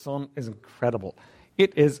sun is incredible.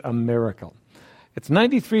 It is a miracle. It's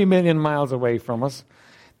 93 million miles away from us.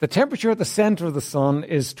 The temperature at the center of the sun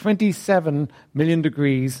is 27 million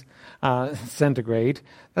degrees centigrade.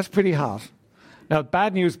 That's pretty hot. Now,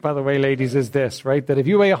 bad news, by the way, ladies, is this, right? That if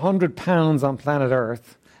you weigh 100 pounds on planet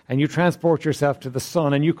Earth and you transport yourself to the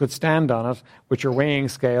sun and you could stand on it with your weighing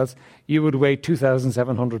scales, you would weigh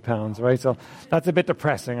 2,700 pounds, right? So that's a bit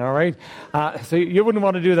depressing, all right? So you wouldn't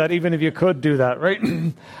want to do that even if you could do that, right?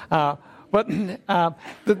 But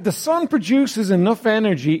the sun produces enough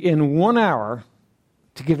energy in 1 hour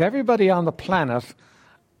to give everybody on the planet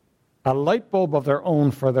a light bulb of their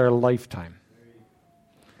own for their lifetime.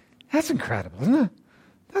 That's incredible, isn't it?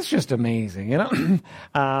 That's just amazing, you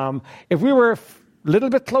know? If we were a little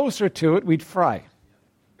bit closer to it, we'd fry.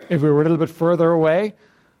 If we were a little bit further away,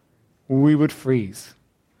 we would freeze.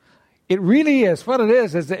 It really is. What it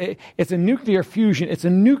is it's a nuclear fusion. It's a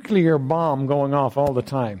nuclear bomb going off all the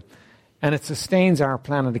time. And it sustains our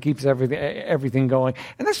planet. It keeps everything going.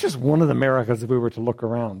 And that's just one of the miracles if we were to look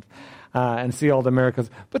around and see all the miracles.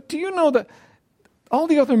 But do you know that all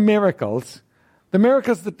the other miracles, the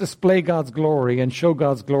miracles that display God's glory and show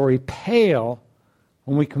God's glory, pale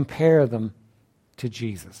when we compare them to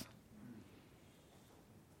Jesus?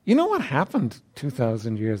 You know what happened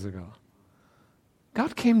 2,000 years ago?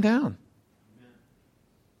 God came down.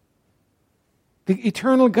 The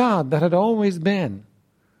eternal God that had always been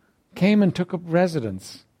came and took up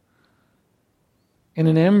residence in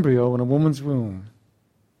an embryo in a woman's womb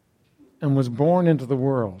and was born into the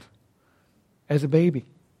world as a baby.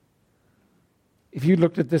 If you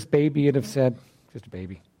looked at this baby, you'd have said, just a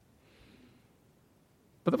baby.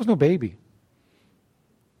 But there was no baby.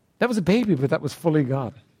 That was a baby, but that was fully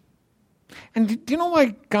God. And do you know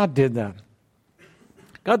why God did that?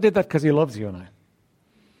 God did that because he loves you and I.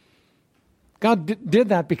 God did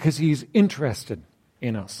that because he's interested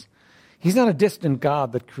in us. He's not a distant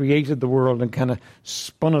God that created the world and kind of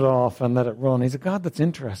spun it off and let it run. He's a God that's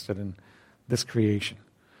interested in this creation.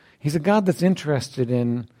 He's a God that's interested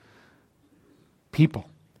in people.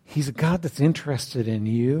 He's a God that's interested in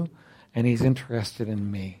you, and he's interested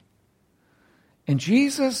in me. And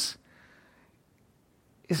Jesus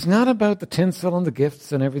is not about the tinsel and the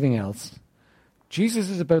gifts and everything else.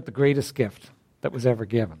 Jesus is about the greatest gift that was ever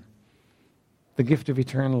given. The gift of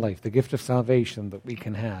eternal life, the gift of salvation that we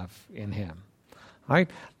can have in him. All right,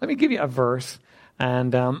 let me give you a verse,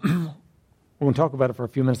 and we'll talk about it for a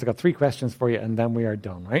few minutes. I've got 3 questions for you, and then we are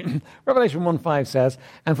done, right? Revelation 1:5 says,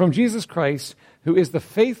 and from Jesus Christ, who is the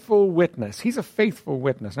faithful witness. He's a faithful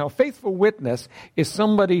witness. Now, a faithful witness is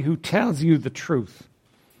somebody who tells you the truth.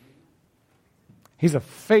 He's a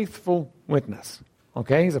faithful witness,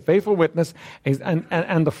 okay? He's a faithful witness,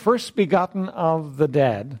 and the first begotten of the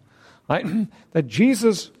dead, right? That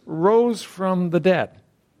Jesus rose from the dead.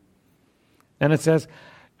 And it says,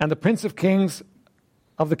 and the Prince of Kings,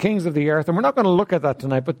 of the kings of the earth. And we're not going to look at that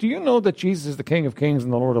tonight, but do you know that Jesus is the King of Kings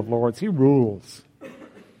and the Lord of Lords? He rules.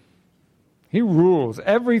 He rules.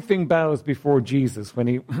 Everything bows before Jesus when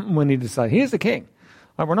he decides. He is the King.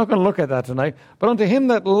 Right, we're not going to look at that tonight. But unto him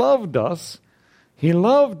that loved us, he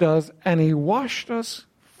loved us and he washed us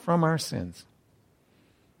from our sins.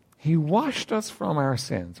 He washed us from our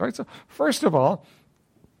sins. Right? So first of all,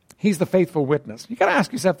 he's the faithful witness. You've got to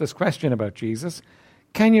ask yourself this question about Jesus.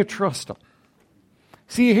 Can you trust him?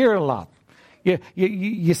 See, you hear a lot.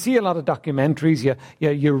 You see a lot of documentaries.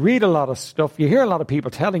 You read a lot of stuff. You hear a lot of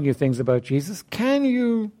people telling you things about Jesus. Can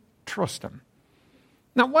you trust him?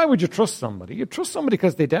 Now, why would you trust somebody? You trust somebody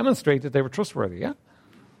because they demonstrate that they were trustworthy, yeah?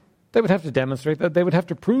 They would have to demonstrate that. They would have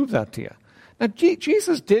to prove that to you. Now,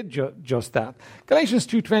 Jesus did just that. Galatians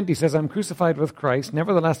 2:20 says, I'm crucified with Christ.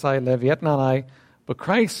 Nevertheless I live, yet not I, but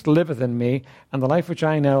Christ liveth in me, and the life which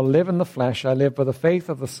I now live in the flesh, I live by the faith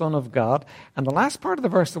of the Son of God. And the last part of the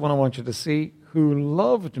verse, the one I want you to see, who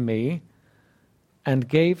loved me and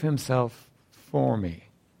gave himself for me.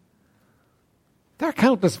 There are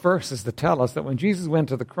countless verses that tell us that when Jesus went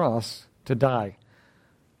to the cross to die,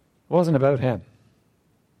 it wasn't about him.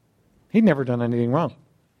 He'd never done anything wrong.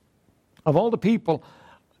 Of all the people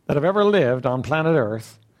that have ever lived on planet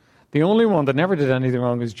Earth, the only one that never did anything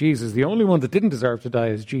wrong is Jesus. The only one that didn't deserve to die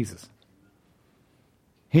is Jesus.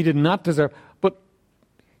 He did not deserve, but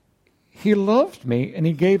he loved me and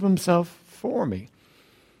he gave himself for me.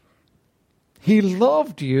 He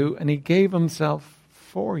loved you and he gave himself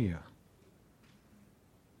for you.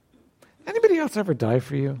 Anybody else ever die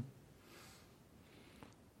for you?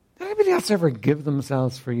 Anybody else ever give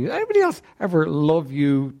themselves for you? Anybody else ever love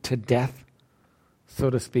you to death, so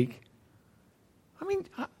to speak? I mean,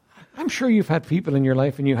 I'm sure you've had people in your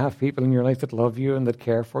life, and you have people in your life that love you and that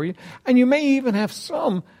care for you. And you may even have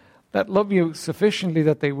some that love you sufficiently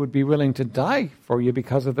that they would be willing to die for you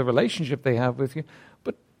because of the relationship they have with you.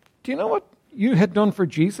 But do you know what you had done for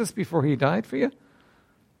Jesus before he died for you?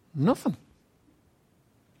 Nothing.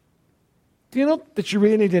 Do you know that you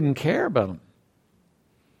really didn't care about him?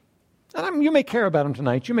 And you may care about him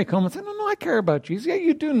tonight. You may come and say, no, I care about Jesus. Yeah,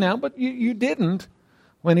 you do now, but you didn't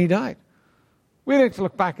when he died. We like to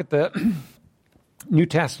look back at the New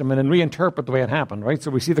Testament and reinterpret the way it happened, right? So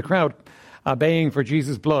we see the crowd baying for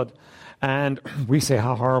Jesus' blood, and we say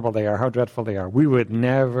how horrible they are, how dreadful they are. We would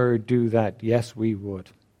never do that. Yes, we would.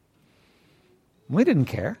 We didn't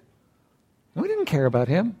care. We didn't care about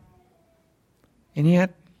him. And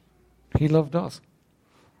yet, he loved us.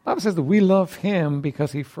 The Bible says that we love him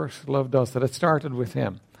because he first loved us, that it started with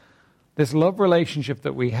him. This love relationship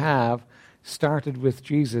that we have started with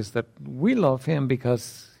Jesus, that we love him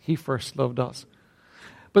because he first loved us.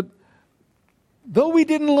 But though we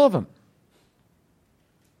didn't love him,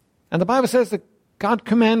 and the Bible says that God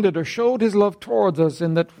commanded or showed his love towards us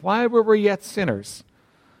in that while we were yet sinners,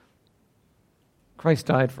 Christ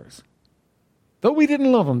died for us. Though we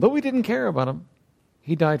didn't love him, though we didn't care about him,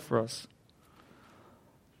 he died for us.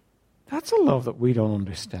 That's a love that we don't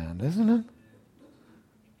understand, isn't it?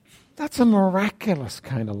 That's a miraculous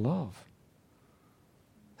kind of love.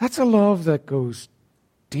 That's a love that goes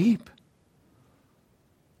deep.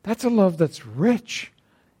 That's a love that's rich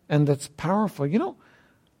and that's powerful. You know,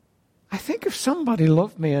 I think if somebody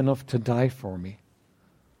loved me enough to die for me,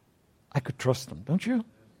 I could trust them, don't you?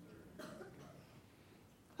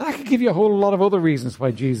 And I could give you a whole lot of other reasons why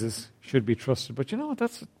Jesus should be trusted, but you know what?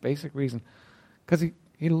 That's the basic reason. Because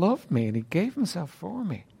he loved me and he gave himself for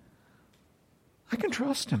me. I can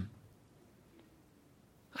trust him.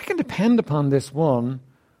 I can depend upon this one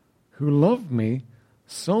who loved me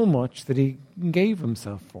so much that he gave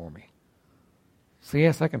himself for me. So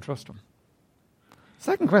yes, I can trust him.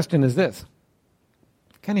 Second question is this: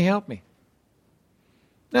 can he help me?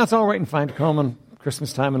 Now, it's all right and fine to come on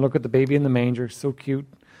Christmas time and look at the baby in the manger. So cute,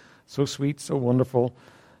 so sweet, so wonderful,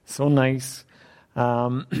 so nice.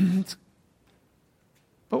 But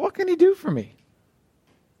what can he do for me?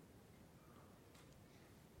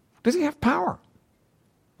 Does he have power?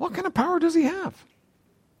 What kind of power does he have?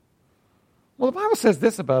 Well, the Bible says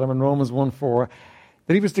this about him in Romans 1:4,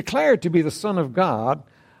 that he was declared to be the Son of God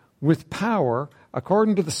with power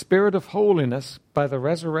according to the Spirit of holiness by the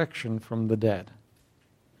resurrection from the dead.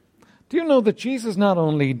 Do you know that Jesus not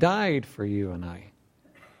only died for you and I,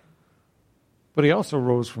 but he also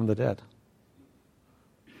rose from the dead?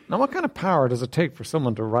 Now, what kind of power does it take for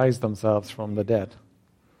someone to rise themselves from the dead?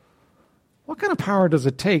 What kind of power does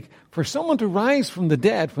it take for someone to rise from the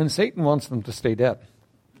dead when Satan wants them to stay dead?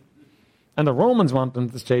 And the Romans want them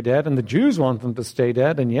to stay dead, and the Jews want them to stay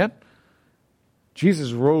dead, and yet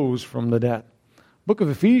Jesus rose from the dead. Book of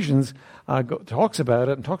Ephesians talks about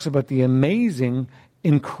it and talks about the amazing,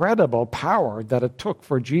 incredible power that it took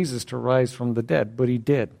for Jesus to rise from the dead, but he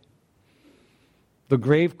did. The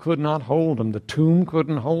grave could not hold him. The tomb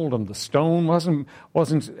couldn't hold him. The stone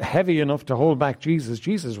wasn't heavy enough to hold back Jesus.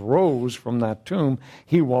 Jesus rose from that tomb.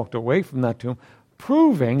 He walked away from that tomb,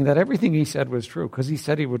 proving that everything he said was true, because he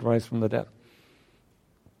said he would rise from the dead.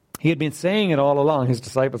 He had been saying it all along. His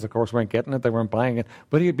disciples, of course, weren't getting it. They weren't buying it.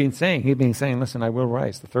 But he'd been saying, listen, I will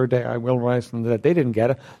rise. The third day I will rise from the dead. They didn't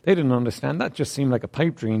get it. They didn't understand. That just seemed like a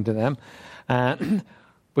pipe dream to them.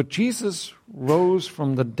 But Jesus rose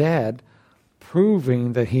from the dead,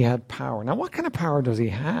 proving that he had power. Now, what kind of power does he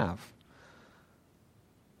have?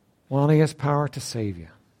 Well, he has power to save you.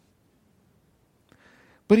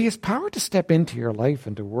 But he has power to step into your life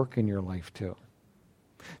and to work in your life too.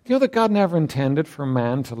 Do you know that God never intended for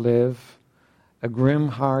man to live a grim,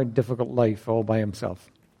 hard, difficult life all by himself?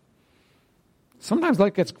 Sometimes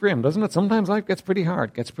life gets grim, doesn't it? Sometimes life gets pretty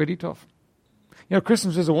hard, gets pretty tough. You know,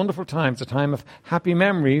 Christmas is a wonderful time. It's a time of happy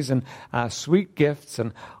memories and sweet gifts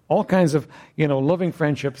and all kinds of, loving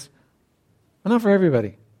friendships. But not for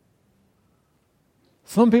everybody.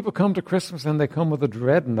 Some people come to Christmas and they come with a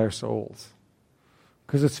dread in their souls,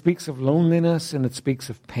 because it speaks of loneliness, and it speaks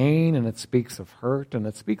of pain, and it speaks of hurt, and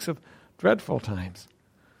it speaks of dreadful times.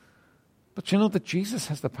 But you know that Jesus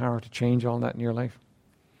has the power to change all that in your life.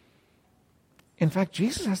 In fact,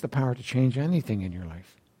 Jesus has the power to change anything in your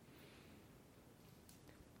life.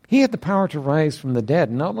 He had the power to rise from the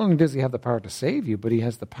dead. Not only does he have the power to save you, but he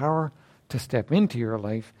has the power to step into your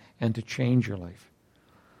life and to change your life.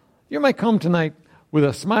 You might come tonight with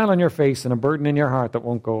a smile on your face and a burden in your heart that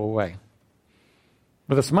won't go away.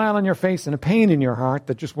 With a smile on your face and a pain in your heart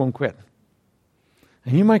that just won't quit.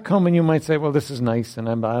 And you might come and you might say, well, this is nice and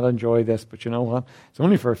I'll enjoy this, but you know what? It's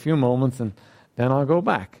only for a few moments and then I'll go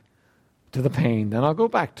back to the pain. Then I'll go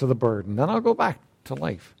back to the burden. Then I'll go back to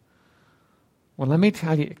life. Well, let me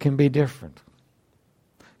tell you, it can be different.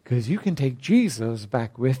 Because you can take Jesus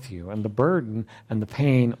back with you, and the burden and the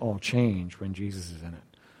pain all change when Jesus is in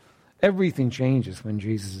it. Everything changes when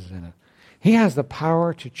Jesus is in it. He has the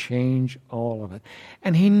power to change all of it.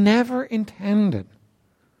 And he never intended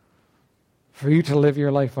for you to live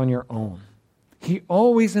your life on your own. He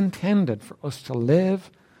always intended for us to live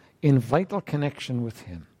in vital connection with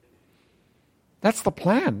him. That's the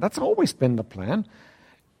plan. That's always been the plan.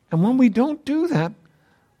 And when we don't do that,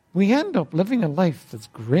 we end up living a life that's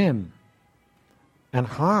grim and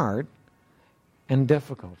hard and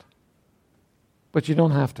difficult. But you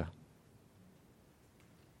don't have to.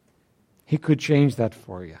 He could change that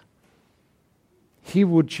for you. He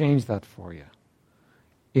would change that for you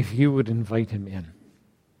if you would invite him in.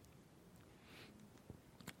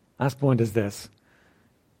 Last point is this.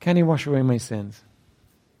 Can he wash away my sins?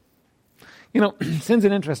 You know, sin's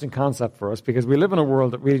an interesting concept for us because we live in a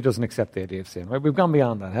world that really doesn't accept the idea of sin. Right? We've gone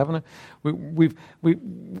beyond that, haven't we?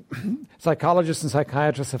 Psychologists and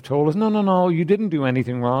psychiatrists have told us, no, you didn't do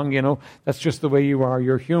anything wrong. You know, that's just the way you are.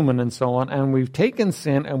 You're human and so on. And we've taken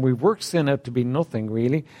sin and we've worked sin out to be nothing,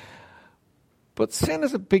 really. But sin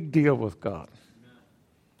is a big deal with God.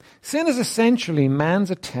 Sin is essentially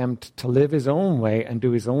man's attempt to live his own way and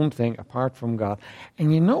do his own thing apart from God.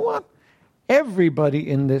 And you know what? Everybody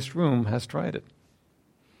in this room has tried it.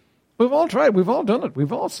 We've all tried. We've all done it.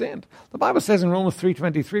 We've all sinned. The Bible says in Romans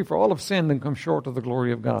 3:23, for all have sinned and come short of the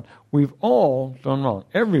glory of God. We've all done wrong.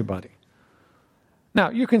 Everybody. Now,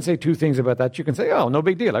 you can say two things about that. You can say, oh, no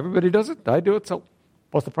big deal. Everybody does it. I do it. So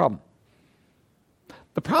what's the problem?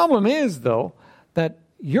 The problem is, though, that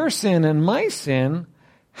your sin and my sin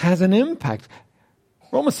has an impact.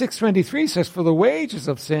 Romans 6:23 says, for the wages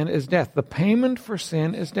of sin is death. The payment for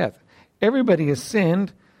sin is death. Everybody has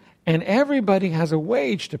sinned, and everybody has a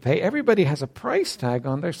wage to pay. Everybody has a price tag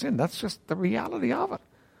on their sin. That's just the reality of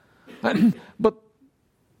it. But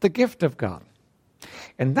the gift of God,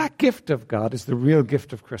 and that gift of God is the real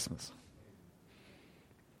gift of Christmas.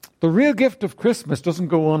 The real gift of Christmas doesn't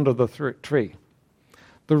go under the tree.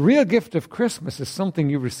 The real gift of Christmas is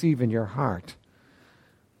something you receive in your heart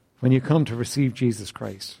when you come to receive Jesus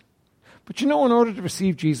Christ. But you know, in order to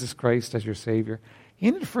receive Jesus Christ as your Savior,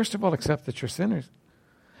 you need to first of all accept that you're sinners.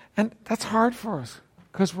 And that's hard for us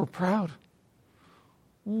because we're proud.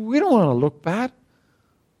 We don't want to look bad.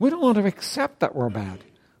 We don't want to accept that we're bad.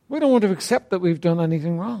 We don't want to accept that we've done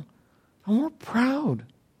anything wrong. And we're proud.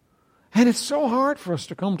 And it's so hard for us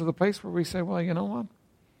to come to the place where we say, well, you know what?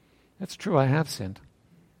 It's true, I have sinned.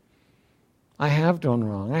 I have done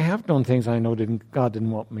wrong. I have done things I know God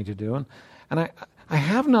didn't want me to do. And I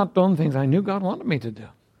have not done things I knew God wanted me to do.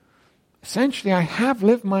 Essentially, I have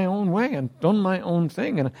lived my own way and done my own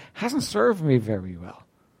thing, and it hasn't served me very well.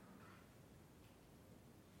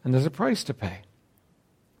 And there's a price to pay.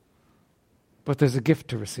 But there's a gift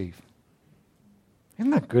to receive.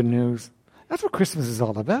 Isn't that good news? That's what Christmas is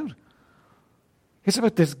all about. It's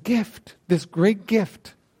about this gift, this great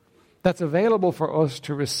gift that's available for us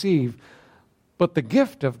to receive. But the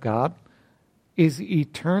gift of God is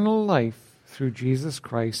eternal life through Jesus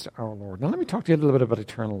Christ our Lord. Now let me talk to you a little bit about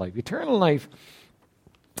eternal life. Eternal life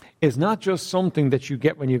is not just something that you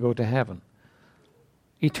get when you go to heaven.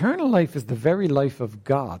 Eternal life is the very life of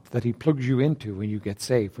God that he plugs you into when you get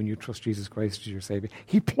saved, when you trust Jesus Christ as your Savior.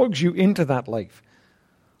 He plugs you into that life.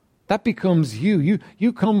 That becomes you.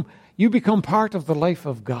 You become part of the life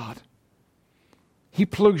of God. He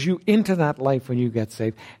plugs you into that life when you get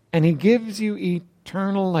saved. And he gives you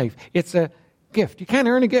eternal life. It's a gift. You can't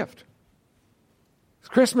earn a gift. It's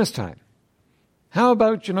Christmas time. How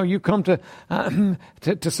about, you come to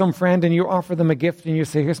some friend and you offer them a gift and you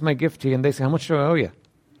say, here's my gift to you. And they say, how much do I owe you?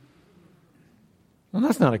 Well,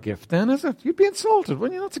 that's not a gift then, is it? You'd be insulted.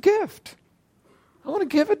 Well, it's a gift. I want to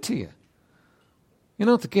give it to you.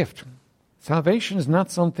 It's a gift. Salvation is not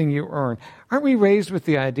something you earn. Aren't we raised with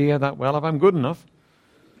the idea that, well, if I'm good enough,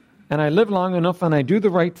 and I live long enough, and I do the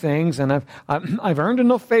right things, and I've earned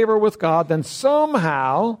enough favor with God, then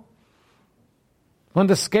somehow, when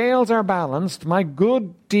the scales are balanced, my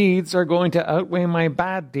good deeds are going to outweigh my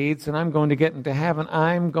bad deeds, and I'm going to get into heaven.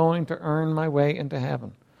 I'm going to earn my way into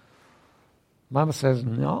heaven. The Bible says,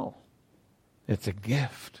 no. It's a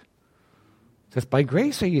gift. It says, by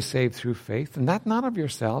grace are you saved through faith, and that not of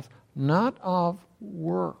yourselves, not of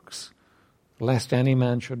works, lest any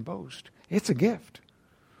man should boast. It's a gift.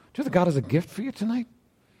 Do you know that God has a gift for you tonight?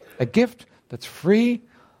 A gift that's free,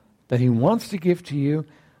 that he wants to give to you,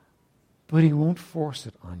 but he won't force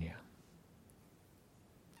it on you.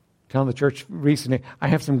 Telling the church recently, I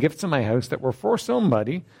have some gifts in my house that were for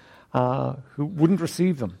somebody who wouldn't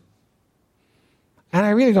receive them. And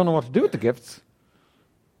I really don't know what to do with the gifts.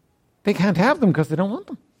 They can't have them because they don't want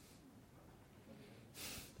them.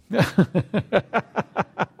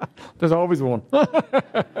 There's always one. But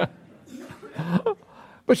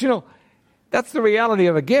that's the reality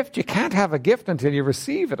of a gift. You can't have a gift until you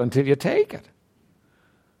receive it, until you take it.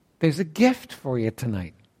 There's a gift for you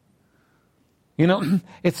tonight.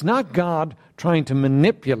 It's not God trying to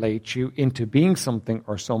manipulate you into being something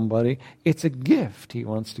or somebody. It's a gift he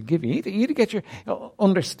wants to give you. You need to get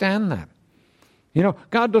understand that.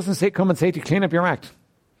 God doesn't come and say to you, clean up your act,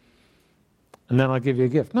 and then I'll give you a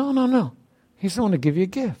gift. No. He's the one to give you a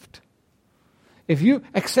gift. If you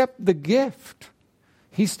accept the gift,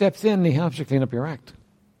 he steps in and he helps you clean up your act.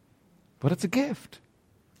 But it's a gift.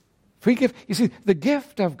 Free gift. You see, the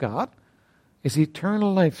gift of God is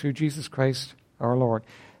eternal life through Jesus Christ our Lord.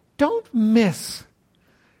 Don't miss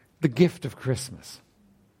the gift of Christmas.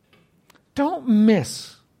 Don't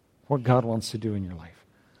miss what God wants to do in your life.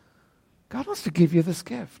 God wants to give you this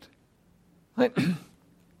gift.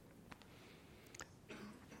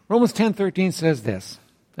 Romans 10:13 says this,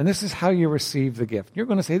 and this is how you receive the gift. You're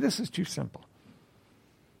going to say, this is too simple.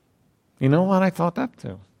 You know what? I thought that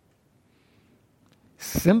too.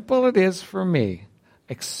 Simple it is for me,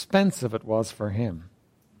 expensive it was for him.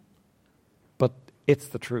 But it's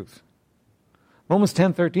the truth. Romans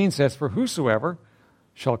 10:13 says, for whosoever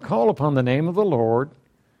shall call upon the name of the Lord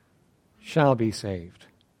shall be saved.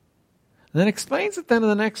 And then explains it then in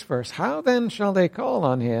the next verse. How then shall they call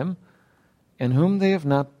on him in whom they have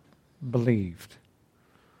not believed?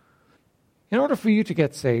 In order for you to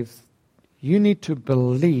get saved, you need to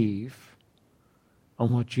believe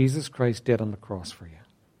on what Jesus Christ did on the cross for you.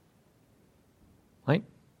 Right?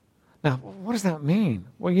 Now, what does that mean?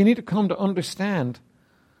 Well, you need to come to understand,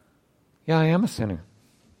 yeah, I am a sinner.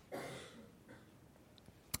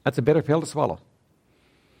 That's a bitter pill to swallow.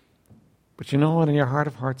 But you know what? In your heart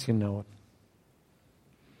of hearts, you know it.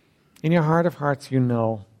 In your heart of hearts, you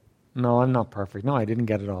know, no, I'm not perfect. No, I didn't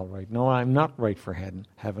get it all right. No, I'm not right for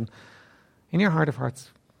heaven. In your heart of hearts,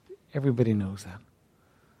 everybody knows that.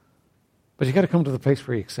 But you've got to come to the place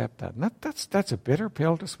where you accept that. And that's a bitter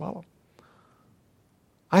pill to swallow.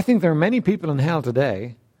 I think there are many people in hell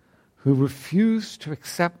today who refuse to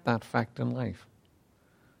accept that fact in life.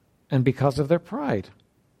 And because of their pride,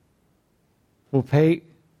 will pay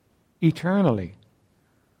eternally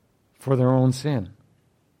for their own sin.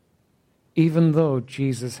 Even though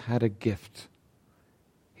Jesus had a gift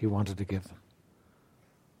he wanted to give them.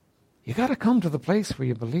 You got to come to the place where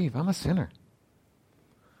you believe, I'm a sinner.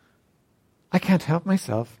 I can't help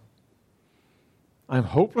myself. I'm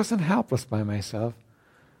hopeless and helpless by myself,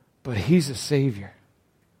 but he's a Savior.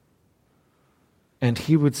 And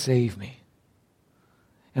he would save me.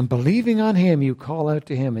 And believing on him, you call out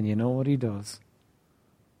to him, and you know what he does?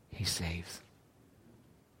 He saves.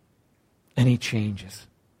 And he changes.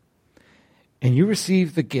 And you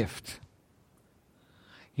receive the gift.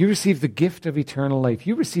 You receive the gift of eternal life.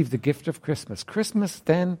 You receive the gift of Christmas. Christmas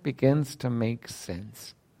then begins to make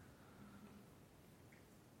sense.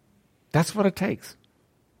 That's what it takes.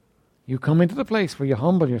 You come into the place where you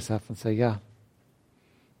humble yourself and say, yeah,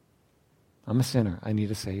 I'm a sinner. I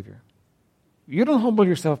need a Savior. You don't humble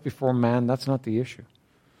yourself before man. That's not the issue.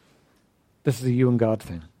 This is a you and God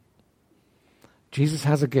thing. Jesus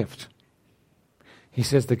has a gift. He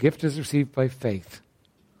says the gift is received by faith.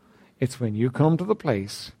 It's when you come to the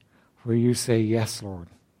place where you say, yes, Lord,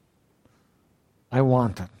 I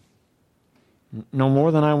want it. No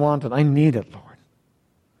more than I want it. I need it, Lord.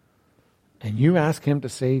 And you ask him to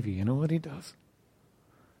save you. You know what he does?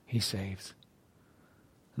 He saves.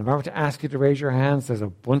 And if I were to ask you to raise your hands, there's a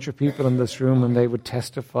bunch of people in this room and they would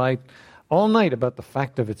testify all night about the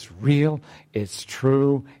fact of it's real, it's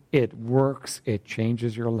true, it works, it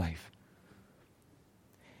changes your life.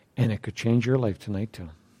 And it could change your life tonight too.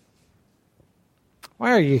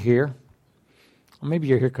 Why are you here? Well, maybe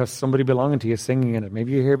you're here because somebody belonging to you is singing in it.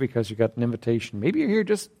 Maybe you're here because you got an invitation. Maybe you're here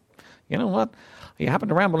just, you know what? You happen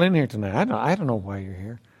to ramble in here tonight. I don't know why you're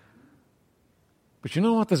here. But you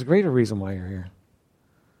know what? There's a greater reason why you're here.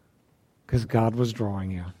 Because God was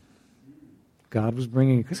drawing you. God was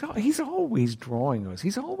bringing you. Because he's always drawing us.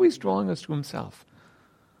 He's always drawing us to himself.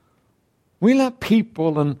 We let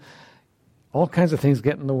people and all kinds of things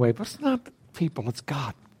get in the way. But it's not people, it's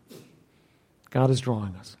God. God is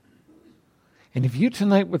drawing us. And if you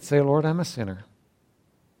tonight would say, Lord, I'm a sinner.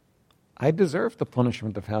 I deserve the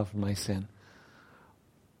punishment of hell for my sin.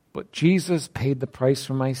 But Jesus paid the price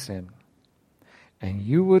for my sin. and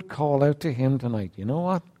you would call out to him tonight, you know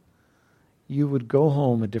what? You would go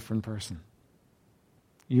home a different person.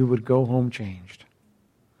 You would go home changed.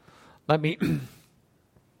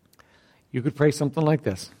 You could pray something like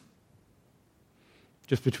this.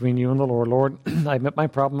 Just between you and the Lord. Lord, I admit my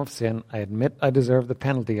problem of sin. I admit I deserve the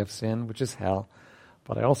penalty of sin, which is hell.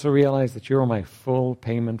 But I also realize that you are my full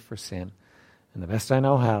payment for sin. And the best I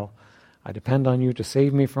know how, I depend on you to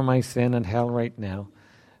save me from my sin and hell right now.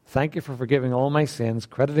 Thank you for forgiving all my sins,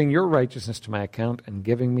 crediting your righteousness to my account, and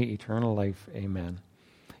giving me eternal life. Amen.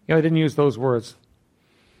 You know, I didn't use those words,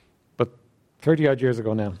 but 30-odd years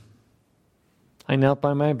ago now, I knelt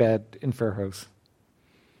by my bed in Fairhouse,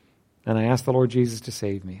 and I asked the Lord Jesus to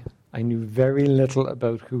save me. I knew very little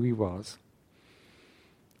about who he was.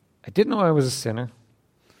 I didn't know I was a sinner,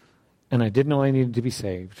 and I didn't know I needed to be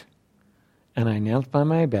saved. And I knelt by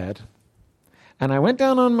my bed, and I went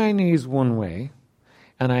down on my knees one way,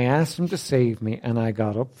 and I asked him to save me, and I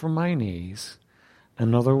got up from my knees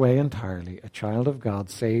another way entirely, a child of God,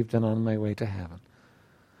 saved and on my way to heaven.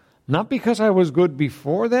 Not because I was good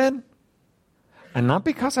before then, and not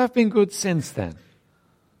because I've been good since then,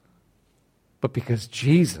 but because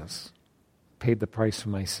Jesus paid the price for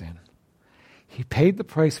my sin. He paid the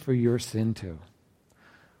price for your sin too.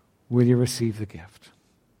 Will you receive the gift?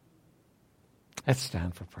 Let's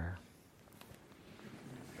stand for prayer.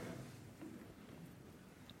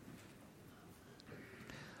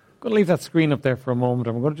 I'm going to leave that screen up there for a moment.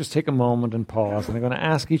 I'm going to just take a moment and pause, and I'm going to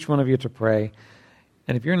ask each one of you to pray.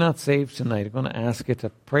 And if you're not saved tonight, I'm going to ask you to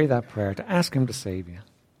pray that prayer, to ask him to save you.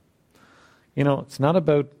 You know, it's not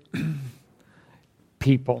about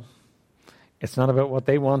people. It's not about what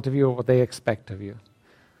they want of you or what they expect of you.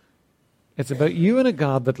 It's about you and a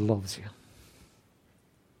God that loves you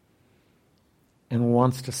and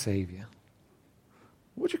wants to save you.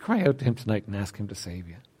 Would you cry out to him tonight and ask him to save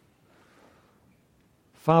you?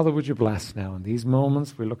 Father, would you bless now in these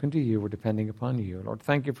moments? We're looking to you. We're depending upon you. Lord,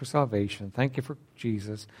 thank you for salvation. Thank you for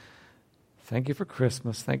Jesus. Thank you for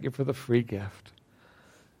Christmas. Thank you for the free gift.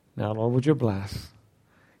 Now, Lord, would you bless?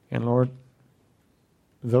 And Lord,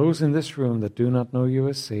 those in this room that do not know you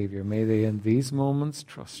as Savior, may they in these moments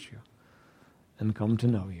trust you and come to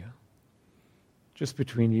know you. Just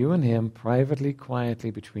between you and him, privately,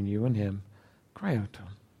 quietly, between you and him, cry out to him.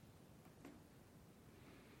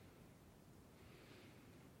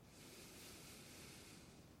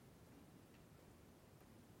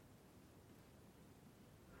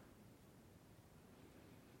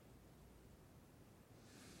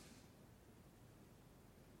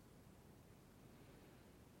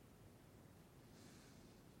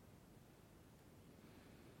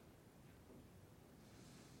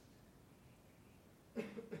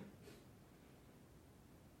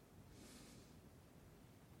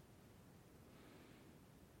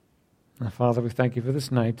 Now, Father, we thank you for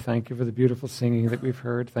this night. Thank you for the beautiful singing that we've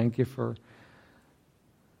heard. Thank you for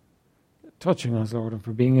touching us, Lord, and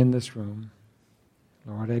for being in this room.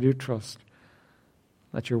 Lord, I do trust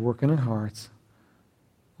that you're working in hearts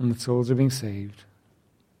and that souls are being saved.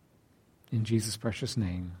 In Jesus' precious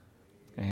name.